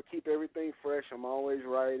 I keep everything fresh. I'm always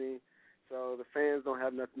writing, so the fans don't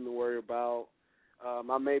have nothing to worry about.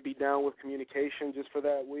 I may be down with communication just for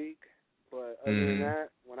that week, but other than that,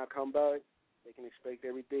 when I come back, they can expect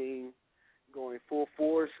everything going full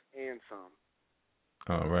force and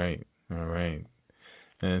some. All right.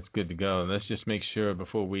 And it's good to go. Let's just make sure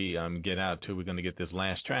before we get out, too, we're going to get this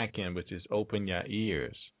last track in, which is Open Your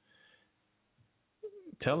Ears.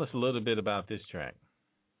 Tell us a little bit about this track.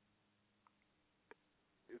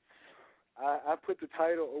 I put the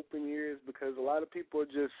title Open Ears because a lot of people are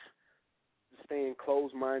just staying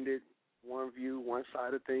closed-minded, one view, one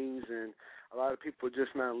side of things, and a lot of people are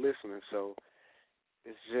just not listening. So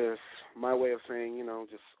it's just my way of saying,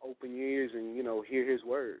 just open your ears and, hear his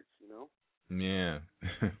words, Yeah.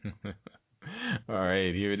 All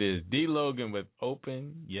right, here it is. D.LOGAN with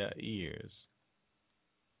Open Your Ears.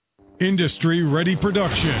 Industry Ready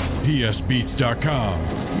Production,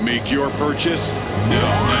 psbeats.com. Make your purchase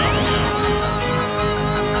now.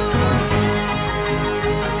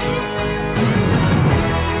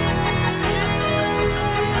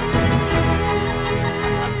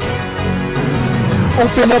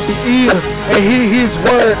 Open up your ears and hear his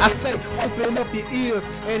word. I say, open up your ears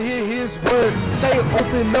and hear his word. Say,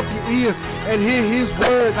 open up your ears and hear his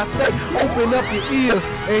words. I say, open up your ears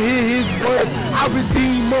and hear his words. Our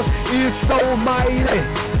Redeemer is so mighty.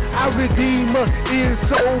 Our Redeemer is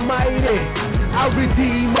so mighty. Our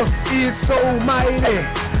Redeemer is so mighty.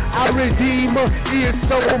 Our Redeemer is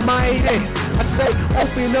so mighty. I say,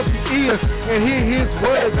 open up your ears and hear his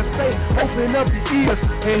words. I say, open up your ears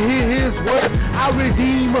and hear his words. Our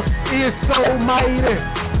Redeemer is so mighty.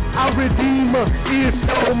 Our Redeemer is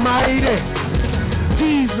so mighty.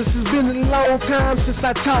 Jesus, it's been a long time since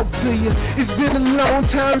I talked to you. It's been a long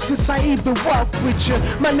time since I even walked with you.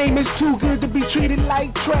 My name is too good to be treated like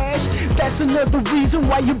trash. That's another reason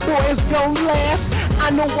why your boys don't last. I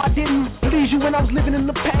know I didn't please you when I was living in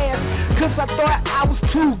the past, cause I thought I was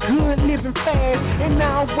too good living fast. And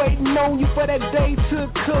now I'm waiting on you for that day to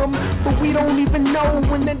come, but we don't even know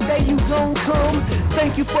when that day you gon' come.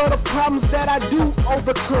 Thank you for the problems that I do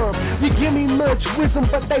overcome. You give me much wisdom,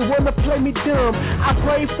 but they wanna play me dumb. I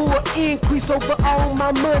pray for an increase over all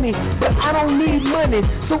my money, but I don't need money,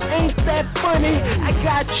 so ain't that funny? I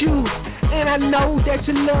got you, and I know that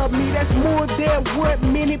you love me. That's more than what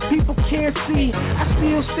many people can see. I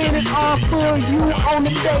still stand it all for you on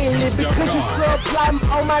the daily, because you supply me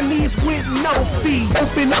on my knees with no fee.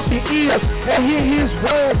 Open up your ears and hear his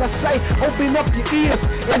words. I say, open up your ears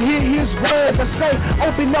and hear his words. I say,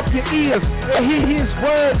 open up your ears and hear his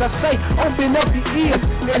words. I say, open up your ears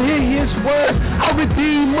and hear his words. Our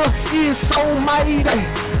Redeemer is so mighty.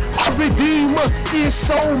 Our Redeemer is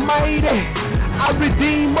so mighty. Our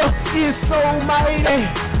Redeemer is so mighty.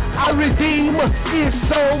 Our Redeemer is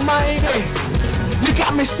so mighty. You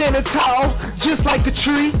got me standing tall, just like a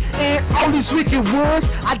tree, and all these wicked ones,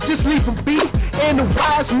 I just leave them be. And the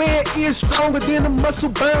wise man is stronger than a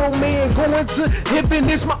muscle-bound man. Going to heaven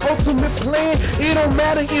is my ultimate plan. It don't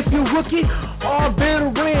matter if you're rookie or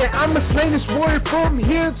veteran. I'ma sling this word from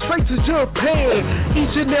here straight to Japan.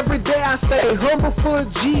 Each and every day I stay humble for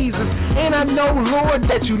Jesus, and I know, Lord,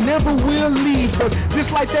 that you never will leave us.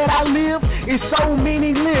 Just like that I live is so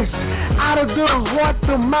meaningless. Out of the heart,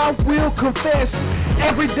 the mouth will confess.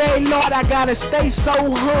 Every day, Lord, I gotta stay so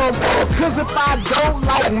humble. Cause if I don't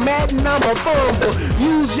like Madden, I'm a fumble.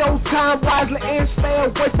 Use your time wisely and stay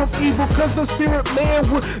away from evil. Cause the spirit man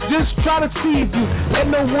will just try to deceive you. Let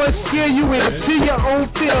no one scare you into your own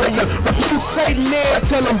failure. Refuse Satan there,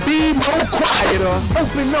 tell him be more quieter.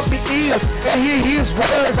 Open up your ears and hear his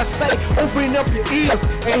words. I say, open up your ears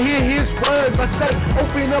and hear his words. I say,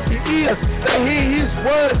 open up your ears and hear his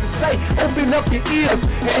words. I say, open up your ears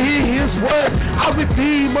and hear his words. Our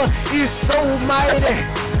Redeemer is so mighty.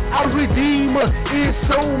 Our Redeemer is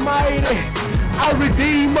so mighty. Our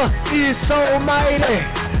Redeemer is so mighty.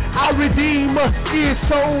 Our Redeemer is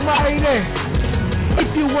so mighty. If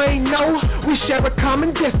you ain't know, we share a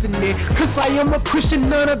common destiny. Cause I am a Christian,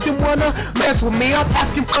 none of them wanna mess with me. I'm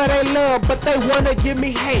asking for their love, but they wanna give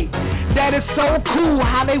me hate. That is so cool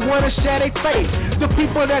how they wanna share their faith. The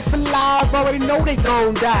people that's alive already know they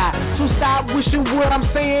gon' die. So stop wishing what I'm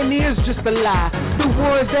saying is just a lie. The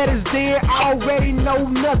ones that is dead already know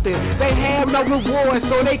nothing. They have no reward,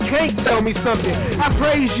 so they can't tell me something. I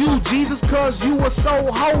praise you, Jesus, cause you are so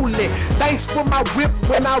holy. Thanks for my whip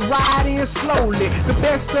when I ride in slowly. The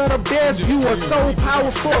best of the best, you are so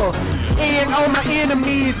powerful. And all my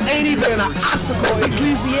enemies ain't even an obstacle.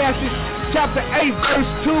 Ecclesiastes chapter 8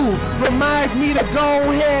 verse 2 reminds me to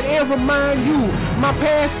go ahead and remind you. My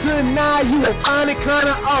past couldn't deny you will find it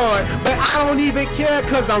kinda odd, but I don't even care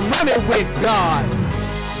cause I'm running with God.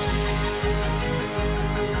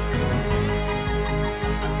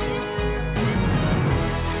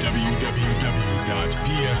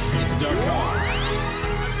 www.psbeats.com.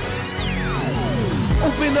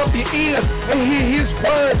 Open up your ears and hear his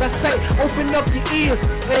words. I say, open up your ears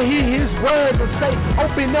and hear his words. I say,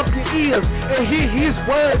 open up your ears and hear his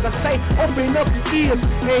words. I say, open up your ears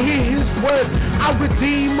and hear his words. Our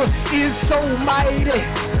Redeemer is so mighty.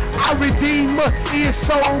 Our Redeemer is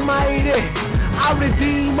so mighty. Our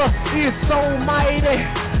Redeemer is so mighty.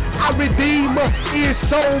 Our Redeemer is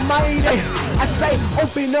so mighty. I say,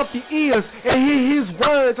 open up your ears and hear his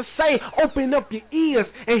words. I say, open up your ears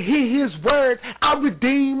and hear his words. Our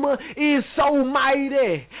Redeemer is so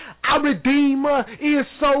mighty. Our Redeemer is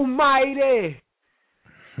so mighty.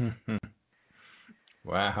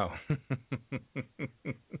 Wow.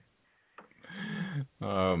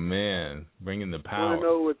 Oh, man. Bringing the power. You want to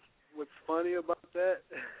know what's funny about that?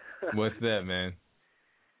 What's that, man?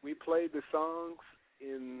 We played the songs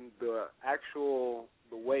in the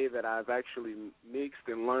way that I've actually mixed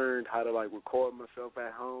and learned how to like record myself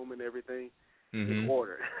at home and everything in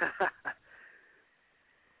order.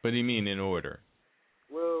 What do you mean in order?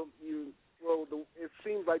 Well, it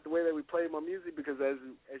seems like the way that we played my music, because as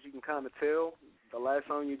you can kind of tell, the last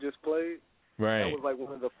song you just played, right, that was like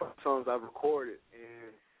one of the first songs I recorded,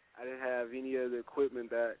 and I didn't have any of the equipment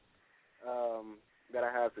that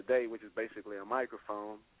I have today, which is basically a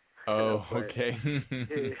microphone. Oh, okay.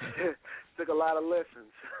 It took a lot of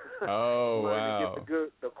lessons. Oh, wow. To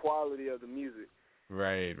get the quality of the music.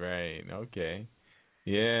 Right. Okay.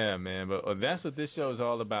 Yeah, man. But that's what this show is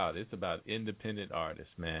all about. It's about independent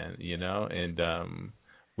artists, man, and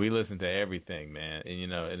we listen to everything, man.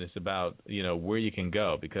 And, and it's about, where you can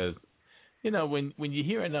go, because, when you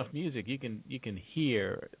hear enough music, you can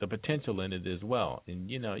hear the potential in it as well. And,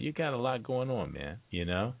 you got a lot going on, man,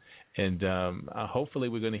 And hopefully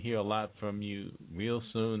we're going to hear a lot from you real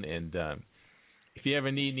soon. And if you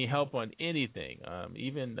ever need any help on anything,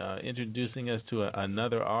 even introducing us to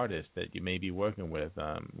another artist that you may be working with,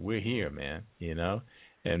 we're here, man,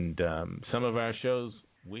 And some of our shows,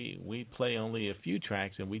 we play only a few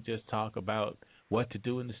tracks, and we just talk about what to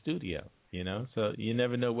do in the studio, So you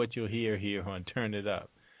never know what you'll hear here on Turn It Up.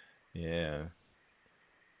 Yeah.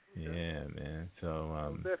 Yeah, man.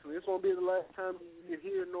 So definitely, this won't be the last time you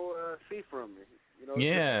hear nor see from me.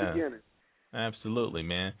 Yeah, it's the beginning. Absolutely,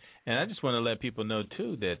 man. And I just want to let people know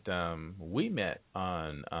too that we met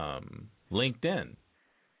on LinkedIn.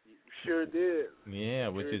 Sure did. Yeah,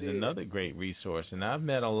 which is another great resource. And I've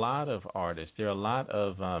met a lot of artists. There are a lot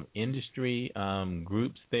of industry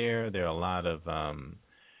groups there. There are a lot of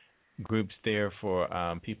groups there for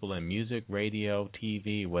people in music, radio,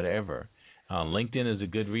 TV, whatever. LinkedIn is a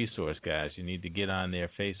good resource, guys. You need to get on there.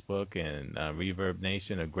 Facebook and Reverb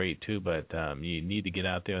Nation are great, too, but you need to get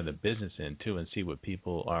out there on the business end, too, and see what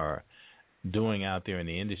people are doing out there in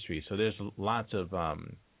the industry. So there's lots of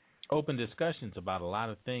open discussions about a lot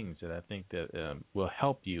of things that I think that will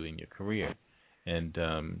help you in your career. And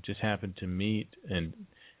just happened to meet and,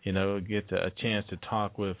 get a chance to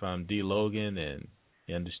talk with D.LOGAN, and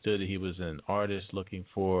he understood that he was an artist looking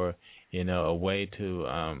for, a way to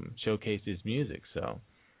showcase his music. So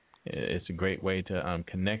It's a great way to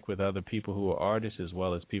connect with other people who are artists as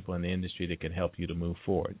well as people in the industry that can help you to move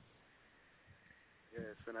forward.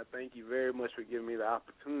 Yes, and I thank you very much for giving me the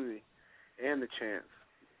opportunity and the chance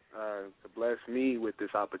to bless me with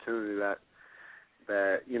this opportunity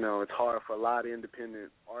that you know, it's hard for a lot of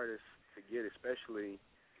independent artists to get, especially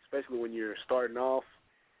when you're starting off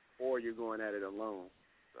or you're going at it alone.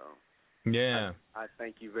 So yeah, I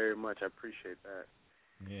thank you very much. I appreciate that.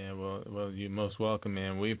 Yeah, well, you're most welcome,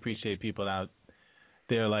 man. We appreciate people out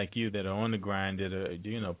there like you that are on the grind, that are,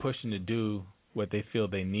 you know, pushing to do what they feel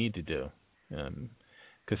they need to do.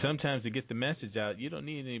 Because sometimes to get the message out, you don't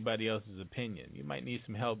need anybody else's opinion. You might need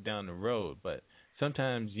some help down the road, but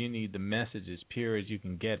sometimes you need the message as pure as you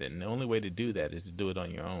can get it, and the only way to do that is to do it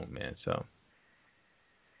on your own, man. So,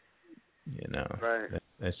 you know, right.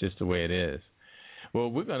 That's just the way it is.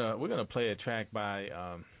 Well, we're gonna play a track by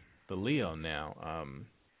the Leo now,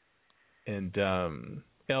 and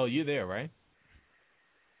L, you there, right?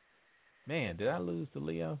 Man, did I lose the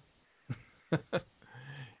Leo?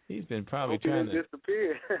 He's been probably trying to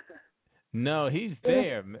disappear. No, he's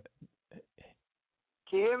there. Can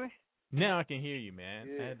you hear me? Now I can hear you, man.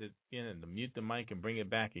 Yeah. I had to mute the mic and bring it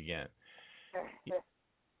back again.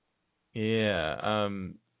 Yeah.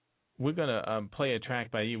 We're gonna play a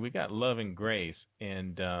track by you. We got Love and Grace,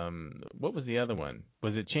 and what was the other one?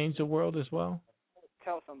 Was it Change the World as well?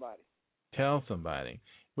 Tell Somebody. Tell Somebody.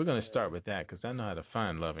 We're gonna start with that because I know how to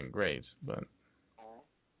find Love and Grace, but.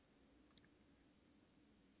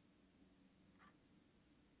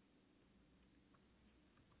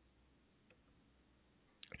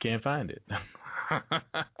 Can't find it.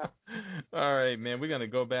 All right, man. We're gonna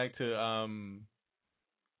go back to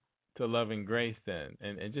Love and Grace then,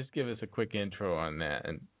 and just give us a quick intro on that,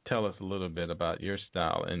 and tell us a little bit about your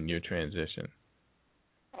style and your transition.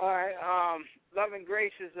 All right. Love and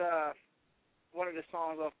Grace is one of the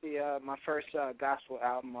songs off the my first gospel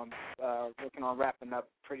album. I'm working on wrapping up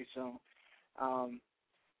pretty soon.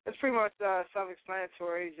 It's pretty much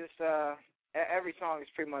self-explanatory. Just every song is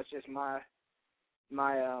pretty much just my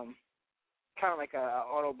kind of like a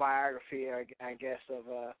autobiography, I guess,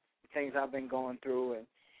 of things I've been going through and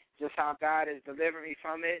just how God has delivered me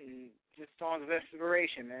from it, and just songs of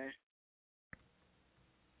inspiration, man.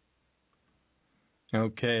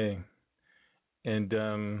 Okay. And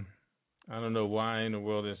I don't know why in the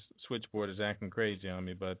world this switchboard is acting crazy on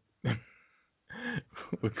me, but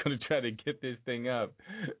we're going to try to get this thing up.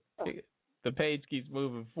 The page keeps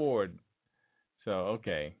moving forward. So,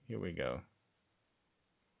 okay, here we go.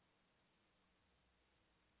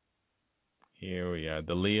 Here we are,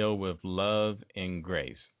 the Leo with Love and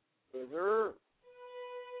Grace. Mm-hmm.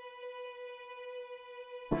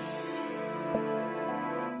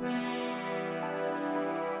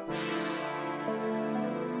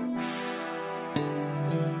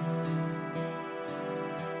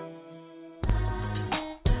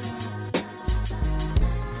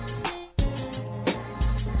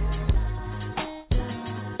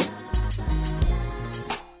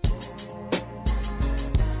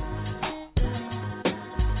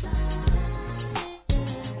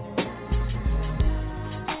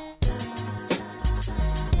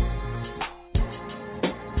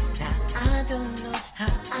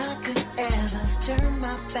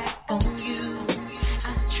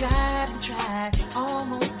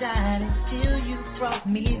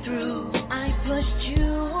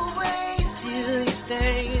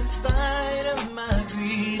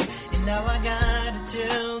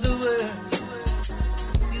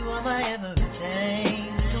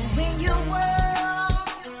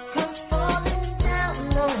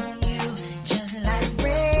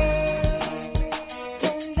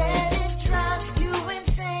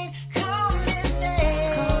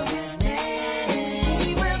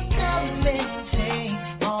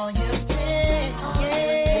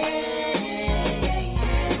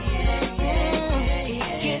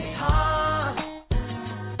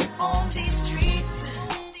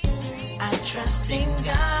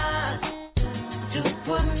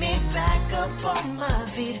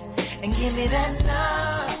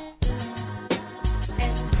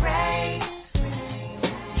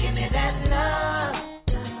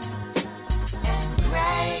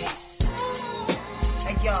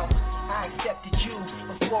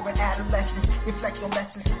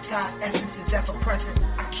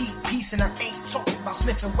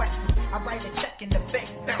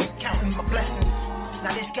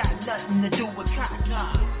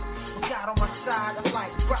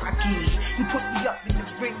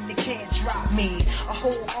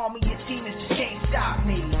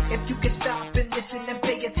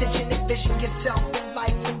 Yourself in life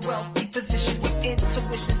and wealthy position with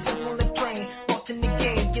intuition, simple and plain. Lost in the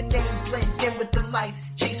game, you're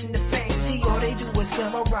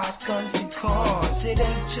it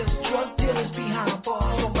ain't just drug dealers behind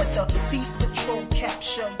bars. Don't let the beat patrol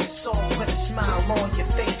capture your soul. Put a smile on your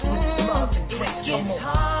face with love and grace. It gets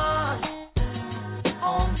hard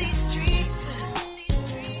on these streets.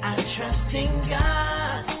 I trust in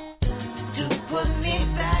God to put me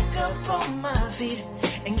back up on my feet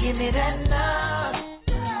and give me that love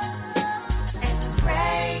and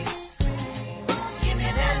praise. Give me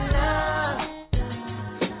that love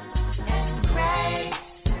and praise.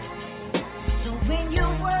 So when your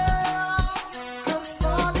world comes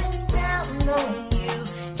falling down on you,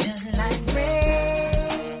 just like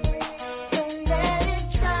rain, don't let it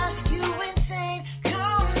drive you insane.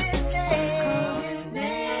 Call His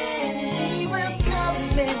name. He will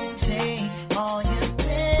come and take all your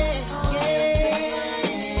pain.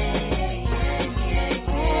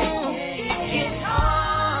 It's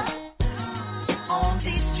hard on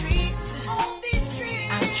these streets.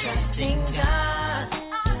 I trust in God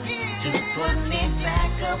to put me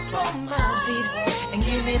back up on my feet and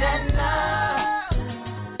give me that love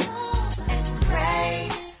and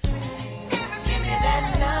praise. Give me that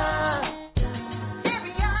love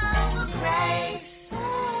and praise.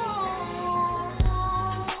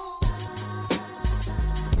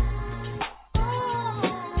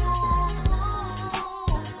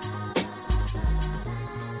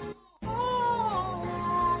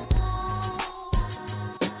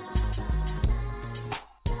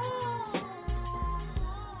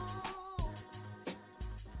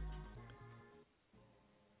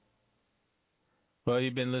 Well,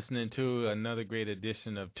 you've been listening to another great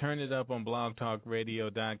edition of Turn It Up on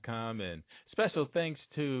blogtalkradio.com, and special thanks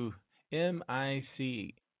to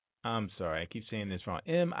MISC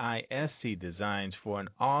Designs for an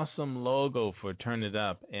awesome logo for Turn It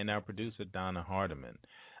Up, and our producer, Donna Hardiman.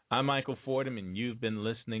 I'm Michael Fordham, and you've been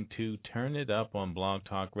listening to Turn It Up on Blog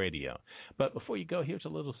Talk Radio. But before you go, here's a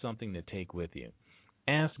little something to take with you.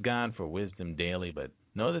 Ask God for wisdom daily, but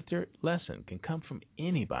know that your lesson can come from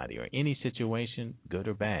anybody or any situation, good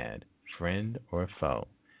or bad, friend or foe.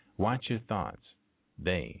 Watch your thoughts.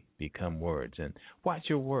 They become words. And watch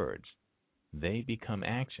your words. They become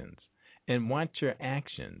actions. And watch your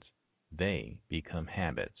actions. They become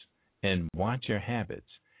habits. And watch your habits.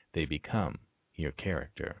 They become your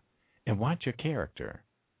character. And watch your character.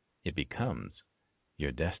 It becomes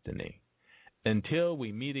your destiny. Until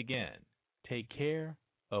we meet again, take care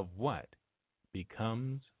of what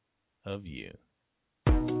becomes of you.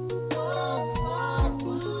 Oh,